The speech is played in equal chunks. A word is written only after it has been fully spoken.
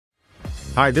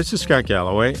Hi, this is Scott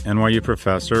Galloway, NYU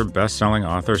professor, best-selling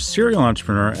author, serial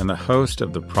entrepreneur, and the host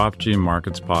of the Prop G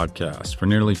Markets podcast. For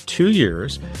nearly 2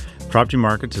 years, Prop G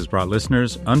Markets has brought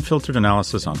listeners unfiltered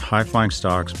analysis on high-flying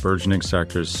stocks, burgeoning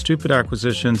sectors, stupid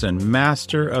acquisitions, and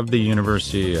master of the universe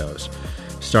CEOs.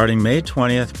 Starting May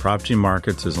 20th, Prop G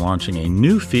Markets is launching a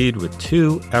new feed with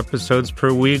 2 episodes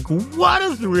per week. What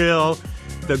a thrill!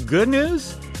 The good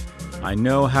news? I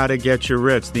know how to get you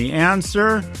rich. The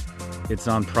answer? It's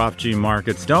on Prop G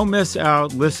Markets. Don't miss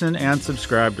out. Listen and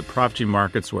subscribe to Prop G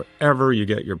Markets wherever you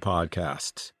get your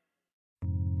podcasts.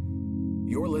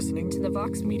 You're listening to the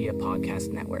Vox Media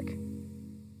Podcast Network.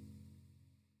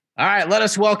 All right, let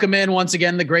us welcome in once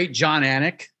again the great John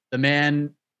Anik. The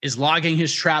man is logging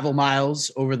his travel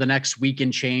miles over the next week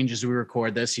and change as we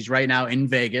record this. He's right now in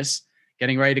Vegas,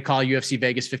 getting ready to call UFC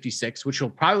Vegas 56, which will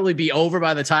probably be over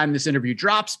by the time this interview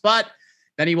drops, but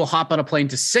then he will hop on a plane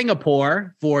to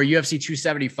Singapore for UFC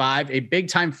 275, a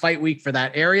big-time fight week for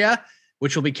that area,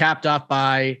 which will be capped off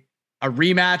by a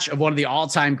rematch of one of the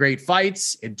all-time great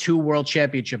fights in 2 world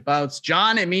championship bouts.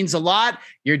 John, it means a lot.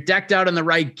 You're decked out in the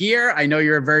right gear. I know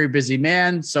you're a very busy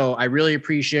man, so I really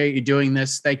appreciate you doing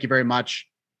this. Thank you very much.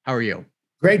 How are you?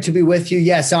 Great to be with you.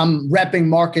 Yes, I'm repping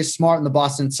Marcus Smart and the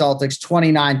Boston Celtics,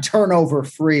 29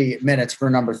 turnover-free minutes for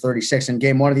number 36 in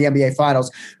game 1 of the NBA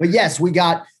Finals. But yes, we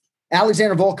got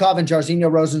Alexander Volkov and Jairzinho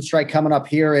Rozenstruik coming up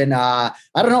here in,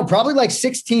 probably like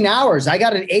 16 hours. I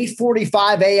got an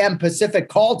 8:45 a.m. Pacific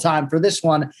call time for this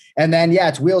one. And then,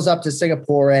 it's wheels up to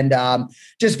Singapore. And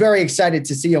just very excited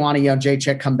to see Joanna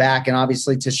Jedrzejczyk come back and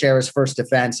obviously to share his first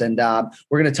defense. And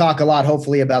we're going to talk a lot,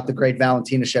 hopefully, about the great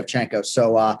Valentina Shevchenko.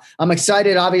 So I'm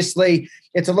excited. Obviously,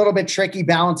 it's a little bit tricky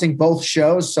balancing both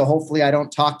shows. So hopefully I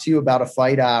don't talk to you about a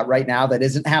fight right now that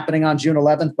isn't happening on June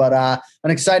 11th, but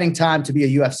an exciting time to be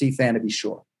a UFC fan, to be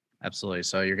sure. Absolutely.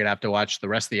 So you're going to have to watch the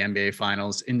rest of the NBA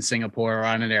Finals in Singapore or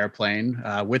on an airplane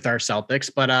with our Celtics.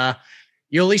 But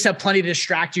you'll at least have plenty to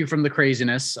distract you from the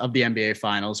craziness of the NBA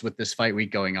Finals with this fight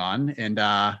week going on. And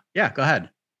go ahead.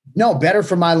 No, better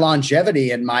for my longevity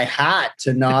and my hat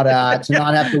to not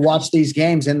have to watch these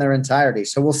games in their entirety.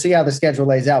 So we'll see how the schedule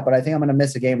lays out, but I think I'm going to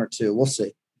miss a game or two. We'll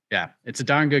see. Yeah, it's a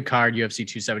darn good card, UFC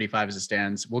 275 as it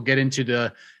stands. We'll get into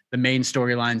the main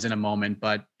storylines in a moment,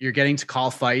 but you're getting to call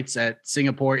fights at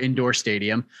Singapore Indoor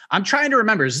Stadium. I'm trying to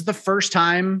remember, is this the first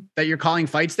time that you're calling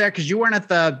fights there? Because you weren't at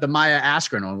the Maya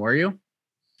Askren one, were you?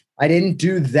 I didn't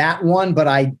do that one, but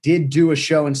I did do a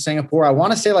show in Singapore. I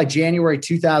want to say like January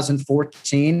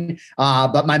 2014,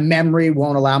 but my memory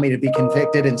won't allow me to be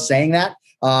convicted in saying that.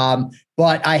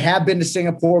 But I have been to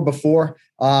Singapore before.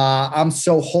 I'm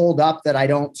so holed up that I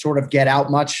don't sort of get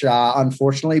out much,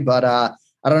 unfortunately. But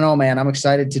I don't know, man. I'm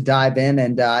excited to dive in,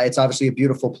 and it's obviously a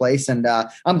beautiful place. And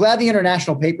I'm glad the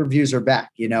international pay-per-views are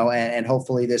back, and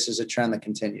hopefully this is a trend that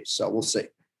continues. So we'll see.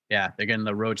 Yeah, they're getting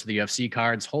the road to the UFC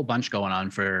cards, whole bunch going on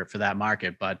for that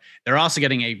market. But they're also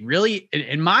getting a really,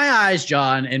 in my eyes,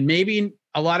 John, and maybe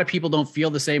a lot of people don't feel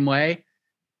the same way,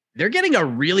 they're getting a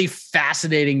really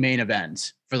fascinating main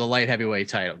event for the light heavyweight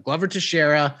title. Glover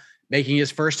Teixeira making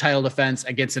his first title defense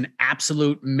against an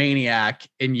absolute maniac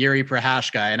in Yuri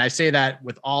Prochazka. And I say that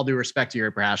with all due respect to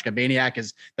Yuri Prochazka. Maniac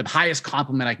is the highest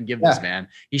compliment I can give this man.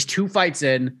 He's 2 fights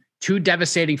in, 2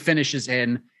 devastating finishes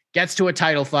in, gets to a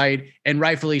title fight, and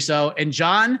rightfully so. And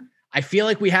John, I feel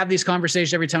like we have these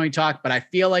conversations every time we talk, but I do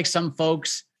feel like some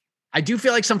folks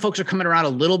are coming around a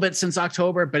little bit since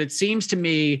October, but it seems to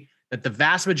me that the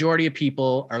vast majority of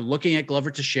people are looking at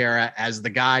Glover Teixeira as the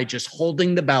guy just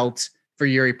holding the belt for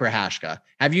Yuri Prochazka.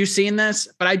 Have you seen this?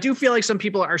 But I do feel like some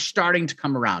people are starting to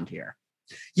come around here.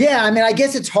 Yeah, I mean, I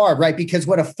guess it's hard, right? Because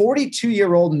when a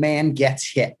 42-year-old man gets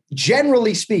hit,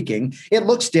 generally speaking, it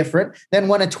looks different than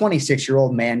when a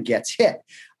 26-year-old man gets hit.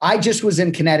 I just was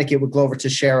in Connecticut with Glover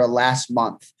Teixeira last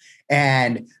month,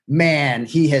 and man,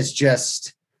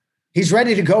 he's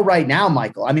ready to go right now,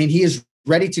 Michael. I mean, he is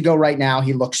ready to go right now.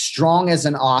 He looks strong as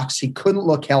an ox. He couldn't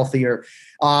look healthier.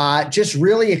 Just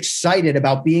really excited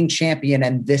about being champion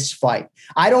and this fight.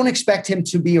 I don't expect him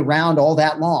to be around all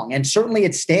that long. And certainly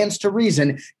it stands to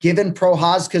reason, given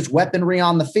Prochazka's weaponry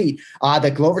on the feet,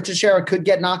 that Glover Teixeira could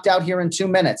get knocked out here in 2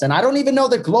 minutes. And I don't even know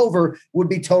that Glover would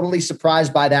be totally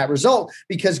surprised by that result,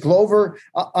 because Glover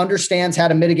understands how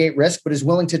to mitigate risk, but is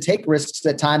willing to take risks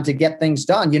at time to get things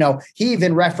done. You know, he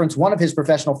even referenced one of his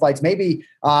professional fights, maybe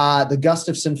the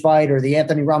Gustafsson fight or the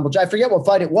Anthony Rumble. I forget what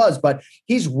fight it was, but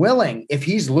he's willing, if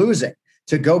he's losing,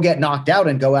 to go get knocked out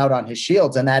and go out on his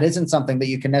shields. And that isn't something that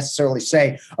you can necessarily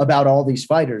say about all these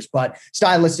fighters. But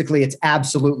stylistically, it's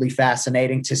absolutely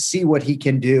fascinating to see what he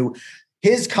can do.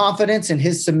 His confidence in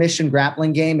his submission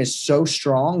grappling game is so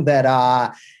strong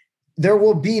that there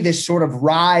will be this sort of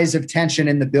rise of tension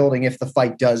in the building if the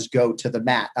fight does go to the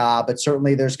mat. But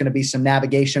certainly there's going to be some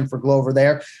navigation for Glover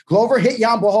there. Glover hit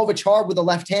Jan Blachowicz hard with the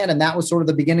left hand, and that was sort of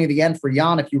the beginning of the end for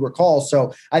Jan, if you recall.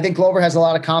 So I think Glover has a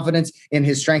lot of confidence in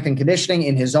his strength and conditioning,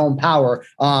 in his own power.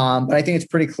 But I think it's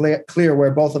pretty clear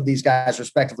where both of these guys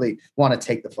respectively want to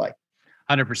take the fight.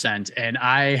 100%. And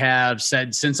I have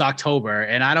said since October,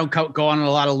 and I don't go on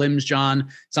a lot of limbs, John.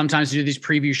 Sometimes I do these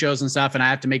preview shows and stuff, and I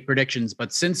have to make predictions.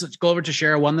 But since Glover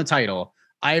Teixeira won the title,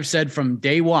 I have said from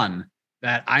day one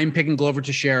that I'm picking Glover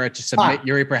Teixeira to submit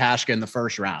Yuri Prochazka in the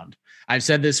first round. I've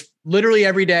said this literally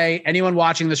every day. Anyone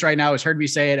watching this right now has heard me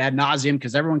say it ad nauseum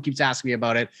because everyone keeps asking me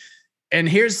about it. And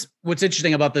here's what's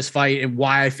interesting about this fight and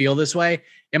why I feel this way.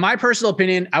 In my personal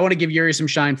opinion, I want to give Yuri some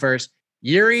shine first.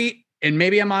 Yuri, and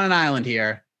maybe I'm on an island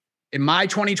here, in my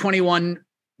 2021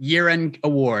 year-end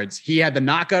awards, he had the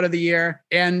knockout of the year,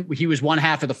 and he was one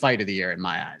half of the fight of the year in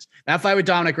my eyes. That fight with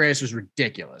Dominic Reyes was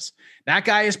ridiculous. That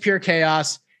guy is pure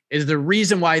chaos, is the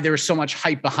reason why there was so much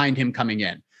hype behind him coming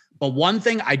in. But one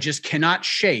thing I just cannot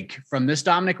shake from this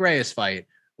Dominic Reyes fight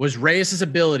was Reyes'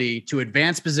 ability to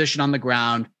advance position on the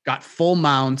ground, got full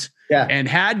mount, and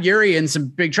had Yuri in some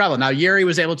big trouble. Now, Yuri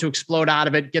was able to explode out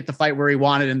of it, get the fight where he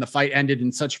wanted, and the fight ended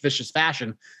in such vicious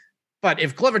fashion. But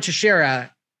if Glover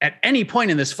Teixeira at any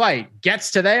point in this fight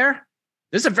gets to there,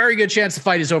 there's a very good chance the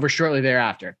fight is over shortly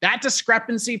thereafter. That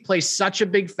discrepancy plays such a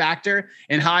big factor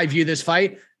in how I view this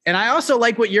fight. And I also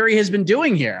like what Yuri has been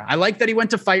doing here. I like that he went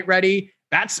to fight ready.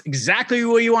 That's exactly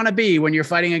who you want to be when you're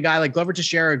fighting a guy like Glover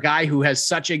Teixeira, a guy who has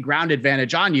such a ground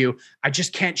advantage on you. I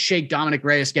just can't shake Dominic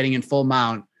Reyes getting in full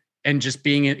mount and just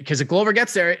being it, because if Glover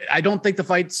gets there, I don't think the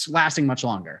fight's lasting much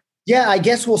longer. Yeah, I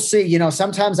guess we'll see. You know,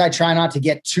 sometimes I try not to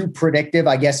get too predictive,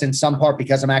 I guess in some part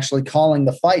because I'm actually calling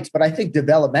the fights. But I think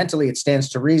developmentally it stands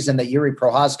to reason that Yuri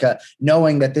Prochazka,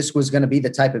 knowing that this was going to be the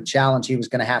type of challenge he was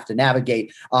going to have to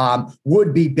navigate,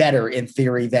 would be better in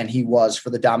theory than he was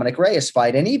for the Dominic Reyes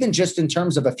fight. And even just in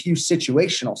terms of a few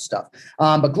situational stuff.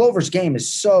 But Glover's game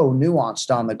is so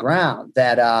nuanced on the ground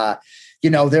that you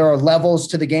know, there are levels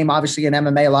to the game. Obviously in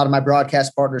MMA, a lot of my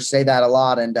broadcast partners say that a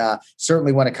lot. And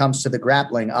certainly when it comes to the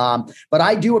grappling. But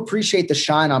I do appreciate the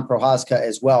shine on Prochazka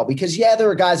as well, because there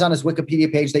are guys on his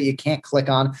Wikipedia page that you can't click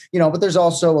on, you know, but there's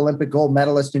also Olympic gold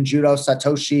medalist in judo,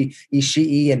 Satoshi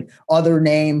Ishii, and other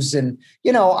names. And,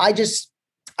 you know,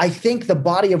 I think the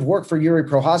body of work for Yuri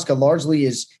Prochazka largely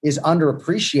is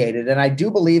underappreciated. And I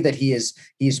do believe that he's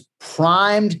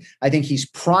primed. I think he's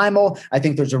primal. I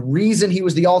think there's a reason he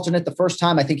was the alternate the first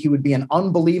time. I think he would be an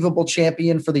unbelievable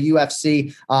champion for the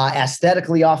UFC,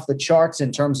 aesthetically off the charts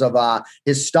in terms of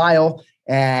his style.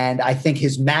 And I think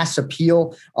his mass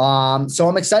appeal. So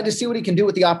I'm excited to see what he can do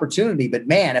with the opportunity. But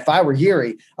man, if I were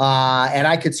Yuri and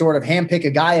I could sort of handpick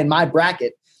a guy in my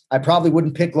bracket, I probably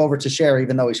wouldn't pick Glover Teixeira,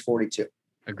 even though he's 42.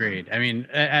 Agreed. I mean,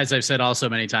 as I've said also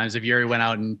many times, if Yuri went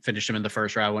out and finished him in the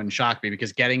first round, it wouldn't shock me,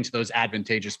 because getting to those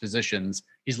advantageous positions,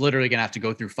 he's literally going to have to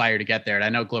go through fire to get there. And I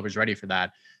know Glover's ready for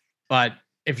that. But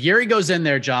if Yuri goes in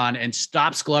there, John, and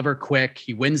stops Glover quick,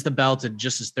 he wins the belt in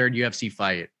just his third UFC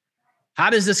fight. How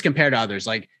does this compare to others?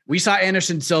 Like, we saw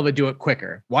Anderson Silva do it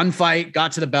quicker. One fight,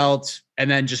 got to the belt,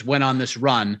 and then just went on this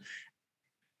run.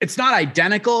 It's not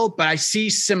identical, but I see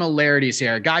similarities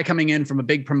here. A guy coming in from a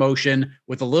big promotion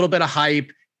with a little bit of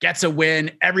hype, gets a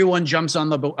win. Everyone jumps on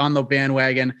the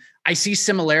bandwagon. I see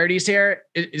similarities here.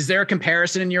 Is there a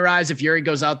comparison in your eyes? If Yuri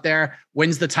goes out there,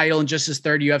 wins the title in just his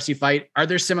third UFC fight, are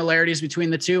there similarities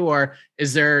between the two, or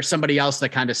is there somebody else that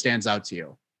kind of stands out to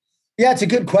you? Yeah, it's a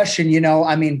good question. You know,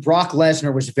 I mean, Brock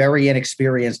Lesnar was very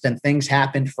inexperienced and things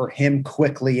happened for him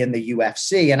quickly in the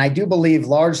UFC. And I do believe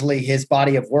largely his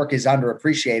body of work is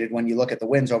underappreciated when you look at the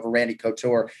wins over Randy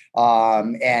Couture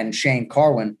and Shane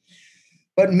Carwin.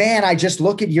 But man, I just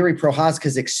look at Yuri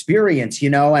Prochazka's experience, you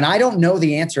know, and I don't know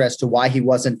the answer as to why he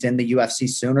wasn't in the UFC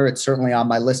sooner. It's certainly on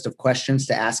my list of questions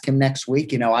to ask him next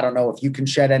week. You know, I don't know if you can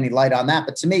shed any light on that,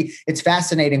 but to me, it's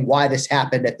fascinating why this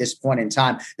happened at this point in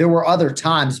time. There were other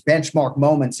times, benchmark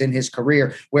moments in his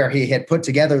career where he had put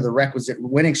together the requisite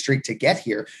winning streak to get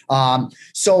here.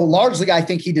 So largely, I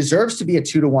think he deserves to be a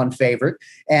 2-1 favorite.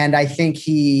 And I think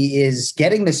he is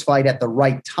getting this fight at the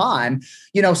right time.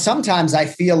 You know, sometimes I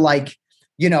feel like,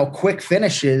 you know, quick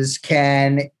finishes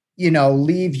can, you know,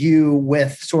 leave you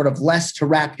with sort of less to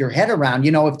wrap your head around.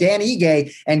 You know, if Dan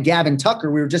Ige and Gavin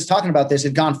Tucker, we were just talking about this,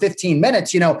 had gone 15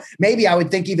 minutes, you know, maybe I would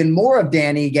think even more of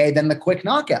Dan Ige than the quick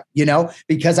knockout, you know,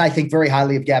 because I think very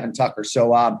highly of Gavin Tucker.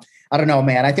 So I don't know,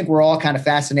 man. I think we're all kind of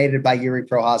fascinated by Yuri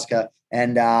Prochazka,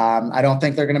 and I don't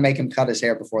think they're going to make him cut his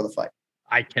hair before the fight.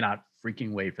 I cannot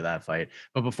freaking wait for that fight.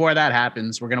 But before that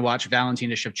happens, we're going to watch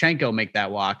Valentina Shevchenko make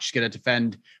that walk. She's going to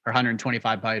defend her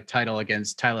 125-fight title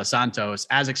against Taila Santos.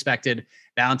 As expected,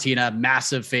 Valentina,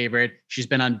 massive favorite. She's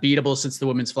been unbeatable since the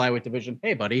women's flyweight division.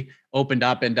 Hey, buddy, opened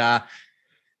up. And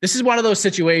this is one of those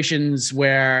situations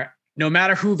where no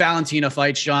matter who Valentina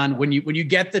fights, John, when you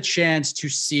get the chance to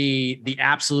see the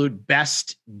absolute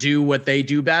best do what they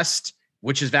do best,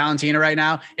 which is Valentina right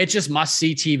now, it's just must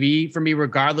see TV for me,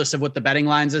 regardless of what the betting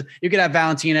lines is. You could have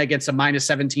Valentina against a minus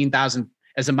 17,000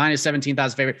 as a minus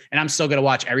 17,000 favorite, and I'm still going to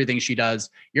watch everything she does.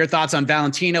 Your thoughts on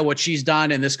Valentina, what she's done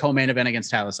in this co-main event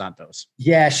against Taila Santos?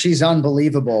 Yeah, she's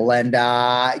unbelievable. And,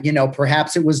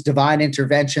 perhaps it was divine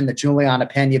intervention that Juliana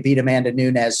Pena beat Amanda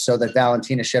Nunes so that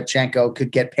Valentina Shevchenko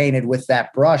could get painted with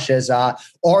that brush as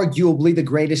arguably the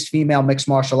greatest female mixed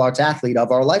martial arts athlete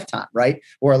of our lifetime, right?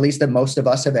 Or at least that most of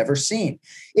us have ever seen.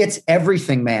 It's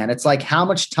everything, man. It's like, how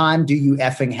much time do you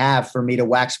effing have for me to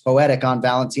wax poetic on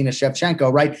Valentina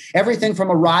Shevchenko, right? Everything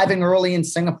from arriving early in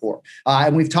Singapore.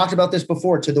 And we've talked about this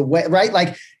before, to the way, right?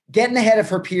 Like getting ahead of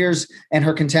her peers and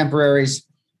her contemporaries,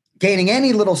 gaining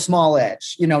any little small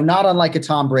edge, not unlike a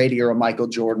Tom Brady or a Michael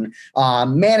Jordan,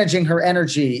 managing her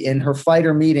energy in her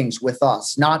fighter meetings with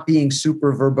us, not being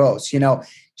super verbose.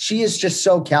 She is just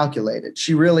so calculated.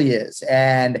 She really is.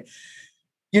 And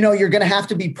you're going to have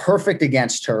to be perfect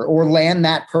against her or land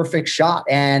that perfect shot.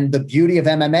 And the beauty of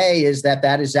MMA is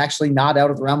that is actually not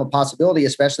out of the realm of possibility,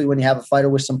 especially when you have a fighter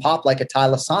with some pop like a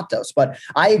Taila Santos. But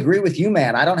I agree with you,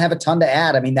 man. I don't have a ton to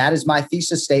add. I mean, that is my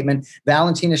thesis statement.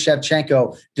 Valentina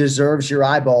Shevchenko deserves your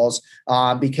eyeballs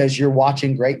because you're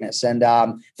watching greatness. And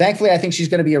thankfully, I think she's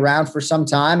going to be around for some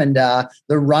time. And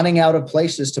they're running out of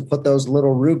places to put those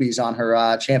little rubies on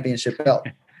her championship belt.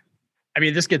 I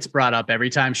mean, this gets brought up every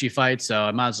time she fights, so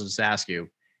I might as well just ask you.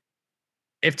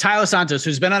 If Taila Santos,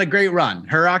 who's been on a great run,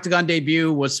 her octagon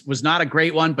debut was not a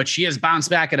great one, but she has bounced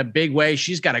back in a big way.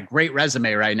 She's got a great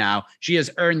resume right now. She has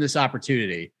earned this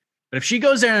opportunity. But if she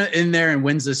goes in there and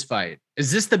wins this fight, is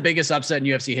this the biggest upset in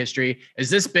UFC history? Is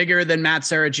this bigger than Matt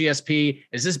Serra GSP?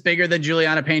 Is this bigger than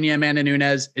Juliana Pena, Amanda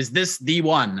Nunes? Is this the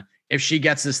one if she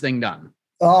gets this thing done?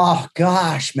 Oh,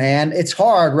 gosh, man, it's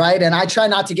hard, right? And I try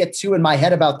not to get too in my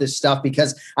head about this stuff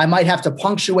because I might have to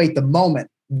punctuate the moment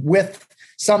with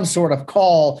some sort of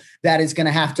call that is going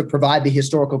to have to provide the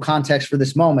historical context for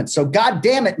this moment. So, God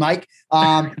damn it, Mike.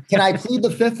 Can I plead the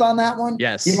fifth on that one?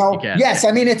 Yes, you can. Yes.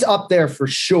 I mean, it's up there for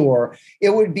sure.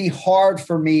 It would be hard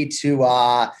for me to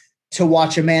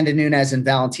watch Amanda Nunes and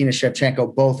Valentina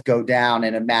Shevchenko both go down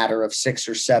in a matter of 6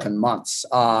 or 7 months.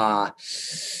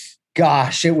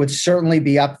 Gosh, it would certainly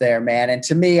be up there, man. And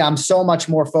to me, I'm so much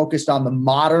more focused on the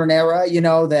modern era,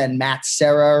 than Matt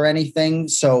Serra or anything.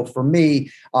 So for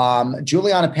me,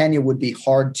 Juliana Pena would be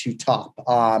hard to top.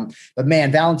 But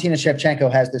man, Valentina Shevchenko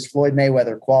has this Floyd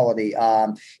Mayweather quality.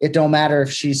 It don't matter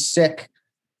if she's sick,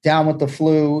 down with the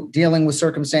flu, dealing with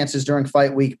circumstances during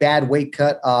fight week, bad weight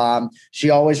cut.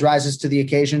 She always rises to the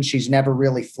occasion. She's never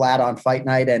really flat on fight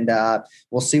night, and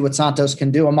we'll see what Santos can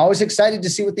do. I'm always excited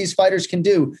to see what these fighters can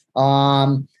do.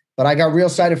 But I got real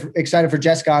excited for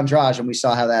Jessica Andrade, and we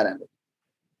saw how that ended.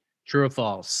 True or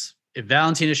false? If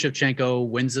Valentina Shevchenko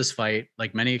wins this fight,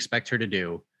 like many expect her to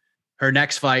do, her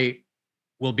next fight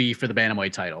will be for the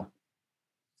bantamweight title.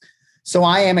 So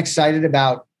I am excited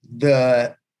about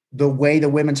the way the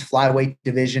women's flyweight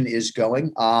division is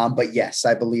going. But yes,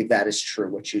 I believe that is true,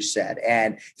 what you said.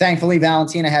 And thankfully,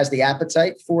 Valentina has the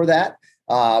appetite for that,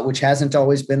 which hasn't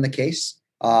always been the case.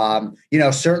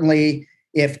 Certainly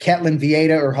if Ketlin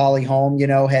Vieira or Holly Holm,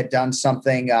 had done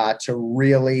something to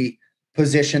really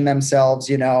position themselves,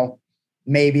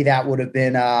 maybe that would have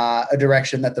been a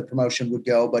direction that the promotion would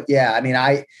go. But yeah, I mean,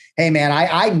 I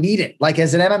need it. Like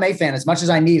as an MMA fan, as much as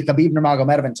I need Khabib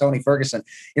Nurmagomedov and Tony Ferguson,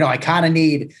 I kind of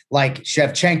need like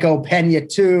Shevchenko Pena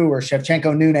 2 or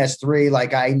Shevchenko Nunes 3.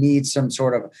 Like I need some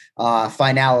sort of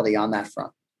finality on that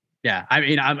front. Yeah, I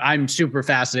mean, I'm super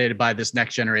fascinated by this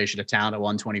next generation of talent at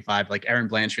 125, like Erin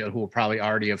Blanchfield, who will probably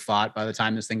already have fought by the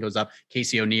time this thing goes up.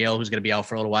 Casey O'Neill, who's going to be out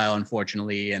for a little while,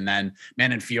 unfortunately. And then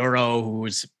Manon Fiorot,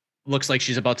 who's looks like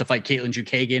she's about to fight Caitlin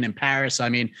Jukagian in Paris. I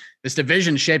mean, this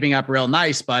division's shaping up real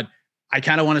nice, but I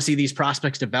kind of want to see these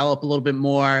prospects develop a little bit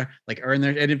more, like earn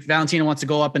their, and if Valentina wants to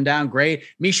go up and down, great.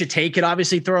 Miesha Tate could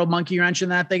obviously throw a monkey wrench in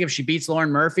that thing if she beats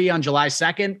Lauren Murphy on July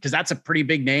 2nd, because that's a pretty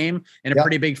big name and a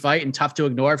pretty big fight and tough to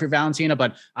ignore if you're Valentina,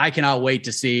 but I cannot wait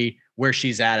to see where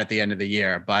she's at the end of the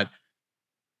year. But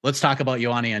let's talk about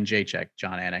Joanna Jedrzejczyk,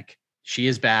 John Anik. She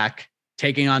is back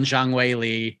taking on Zhang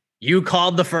Weili. You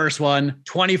called the first one,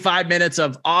 25 minutes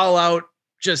of all out,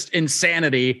 just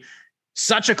insanity.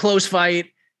 Such a close fight.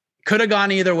 could have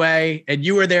gone either way, and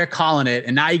you were there calling it,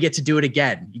 and now you get to do it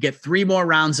again. You get 3 more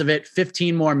rounds of it,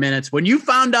 15 more minutes. When you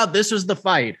found out this was the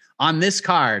fight on this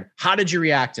card, how did you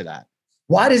react to that?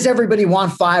 Why does everybody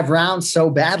want 5 rounds so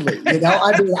badly? You know,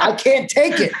 I mean, I can't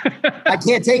take it. I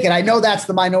can't take it. I know that's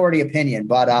the minority opinion,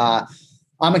 but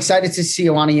I'm excited to see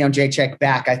Joanna Jedrzejczyk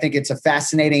back. I think it's a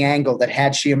fascinating angle that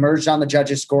had she emerged on the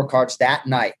judges' scorecards that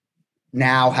night,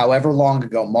 now, however long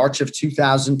ago, March of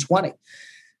 2020,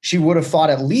 she would have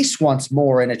fought at least once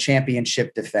more in a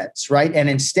championship defense, right? And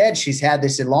instead, she's had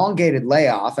this elongated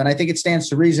layoff, and I think it stands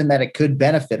to reason that it could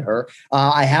benefit her.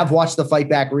 I have watched the fight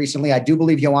back recently. I do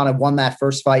believe Joanna won that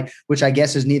first fight, which I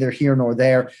guess is neither here nor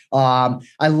there.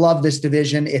 I love this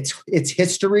division. Its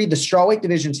history, the strawweight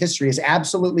division's history is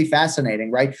absolutely fascinating,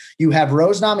 right? You have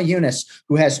Rose Namajunas,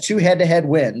 who has 2 head-to-head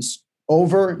wins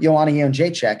over Joanna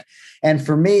Jedrzejczyk, and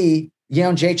for me,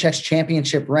 Jedrzejczyk's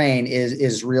championship reign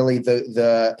is really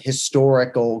the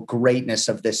historical greatness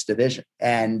of this division.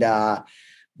 And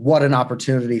what an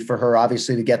opportunity for her,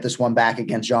 obviously, to get this one back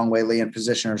against Zhang Weili and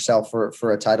position herself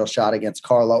for a title shot against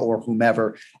Carla or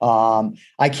whomever.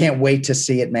 I can't wait to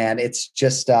see it, man. It's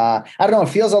just, I don't know. It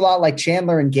feels a lot like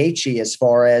Chandler and Gaethje as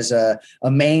far as a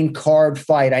main card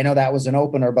fight. I know that was an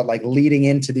opener, but like leading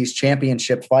into these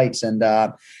championship fights. And,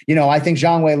 I think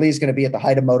Zhang Weili is going to be at the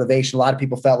height of motivation. A lot of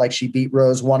people felt like she beat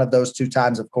Rose one of those 2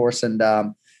 times, of course. And,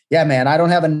 yeah, man, I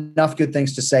don't have enough good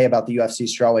things to say about the UFC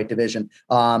strawweight division.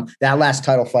 That last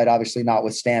title fight, obviously,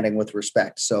 notwithstanding, with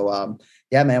respect. So,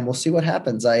 yeah, man, we'll see what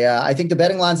happens. I think the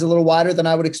betting line's a little wider than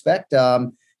I would expect,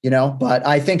 but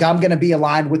I think I'm going to be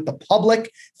aligned with the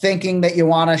public, thinking that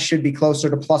Joanna should be closer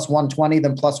to plus 120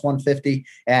 than plus 150,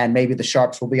 and maybe the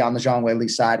sharps will be on the Zhang Weili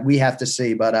side. We have to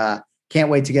see, but can't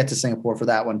wait to get to Singapore for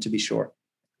that one, to be sure.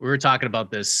 We were talking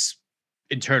about this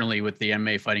internally with the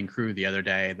MMA fighting crew the other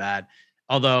day, that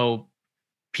although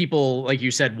people, like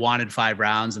you said, wanted 5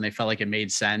 rounds and they felt like it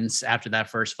made sense after that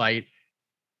first fight,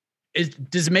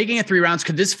 does making it 3 rounds,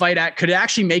 could it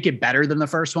actually make it better than the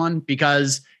first one?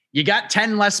 Because you got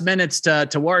 10 less minutes to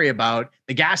worry about.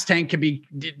 The gas tank could be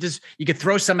just, you could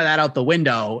throw some of that out the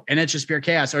window and it's just pure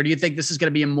chaos. Or do you think this is going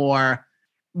to be a more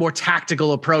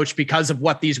tactical approach because of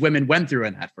what these women went through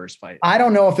in that first fight? I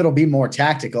don't know if it'll be more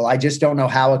tactical. I just don't know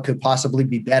how it could possibly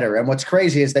be better. And what's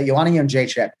crazy is that Joanna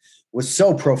Jedrzejczyk was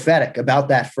so prophetic about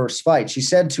that first fight. She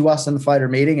said to us in the fighter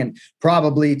meeting, and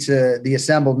probably to the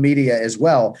assembled media as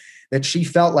well, that she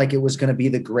felt like it was going to be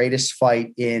the greatest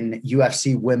fight in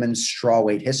UFC women's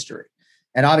strawweight history.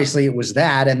 And obviously it was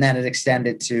that. And then it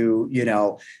extended to,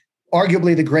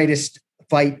 arguably the greatest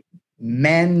fight,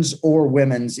 men's or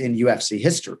women's, in UFC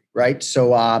history. Right.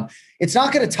 So it's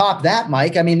not going to top that,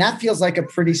 Mike. I mean, that feels like a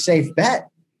pretty safe bet.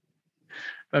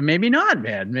 But maybe not,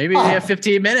 man. Maybe we have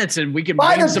 15 minutes and we can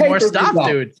bring some more stuff,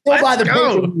 dude. Still buy the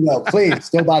paper, please.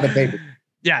 Still buy the paper.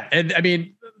 Yeah. And I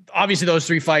mean, obviously those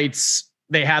 3 fights,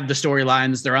 they have the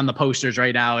storylines. They're on the posters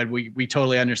right now. And we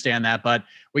totally understand that. But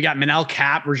we got Manel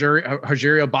Kape,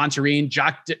 Rogerio Bontorin,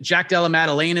 Jack Della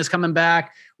Maddalena is coming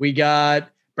back. We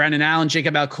got Brandon Allen,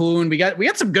 Jacob Alcoon. We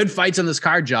got some good fights on this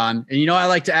card, John. And I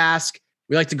like to ask,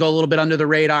 we like to go a little bit under the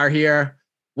radar here.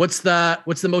 What's the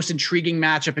most intriguing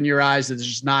matchup in your eyes that's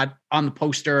just not on the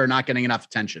poster or not getting enough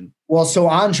attention? Well, so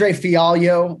Andre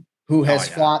Fialho, who has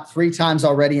fought 3 times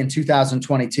already in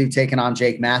 2022, taking on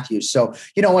Jake Matthews. So,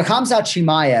 when Khamzat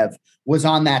Chimaev was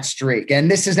on that streak,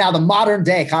 and this is now the modern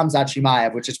day Khamzat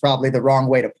Chimaev, which is probably the wrong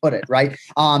way to put it, right?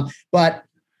 But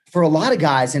for a lot of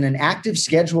guys in an active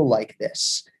schedule like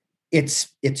this, it's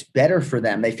better for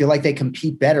them. They feel like they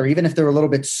compete better, even if they're a little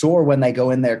bit sore when they go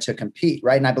in there to compete,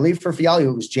 right? And I believe for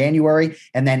Fialho, it was January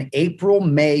and then April,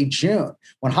 May, June.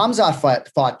 When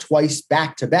Khamzat fought twice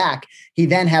back-to-back, he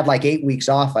then had like 8 weeks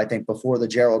off, I think, before the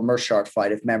Gerald Meerschaert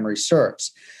fight, if memory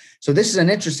serves. So this is an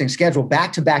interesting schedule,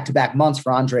 back-to-back months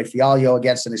for Andre Fialho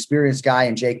against an experienced guy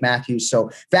in Jake Matthews. So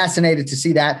fascinated to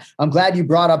see that. I'm glad you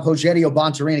brought up Rogerio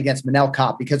Bontorin against Manel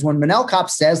Kape, because when Manel Kape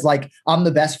says, like, I'm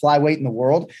the best flyweight in the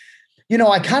world,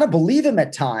 I kind of believe him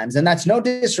at times, and that's no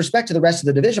disrespect to the rest of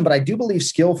the division, but I do believe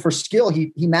skill for skill,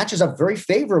 he matches up very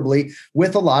favorably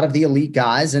with a lot of the elite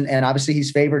guys, and obviously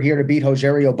he's favored here to beat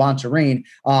Rogerio Bontorin.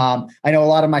 I know a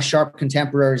lot of my sharp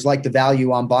contemporaries like the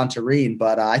value on Bontorin,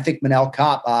 but I think Manel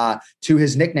Kape, to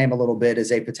his nickname a little bit,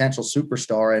 is a potential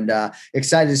superstar, and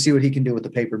excited to see what he can do with the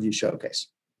pay-per-view showcase.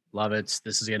 Love it.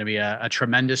 This is going to be a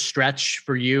tremendous stretch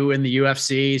for you in the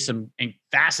UFC. Some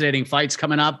fascinating fights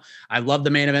coming up. I love the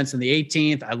main events on the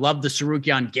 18th. I love the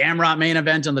Sarukian Gamrot main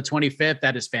event on the 25th.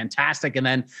 That is fantastic. And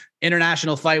then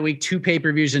International Fight Week, 2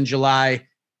 pay-per-views in July.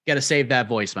 got to save that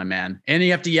voice, my man. And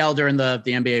you have to yell during the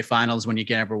NBA finals when you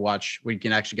can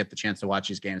actually get the chance to watch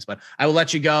these games. But I will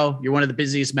let you go. You're one of the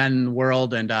busiest men in the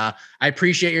world. And I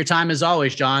appreciate your time as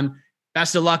always, John.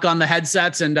 Best of luck on the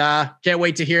headsets. And can't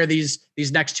wait to hear these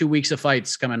next 2 weeks of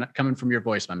fights coming from your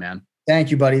voice, my man.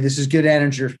 Thank you, buddy. This is good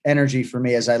energy for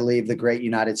me as I leave the great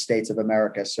United States of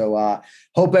America. So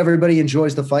hope everybody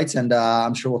enjoys the fights, and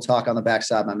I'm sure we'll talk on the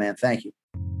backside, my man. Thank you.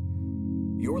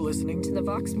 You're listening to the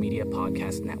Vox Media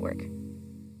Podcast Network.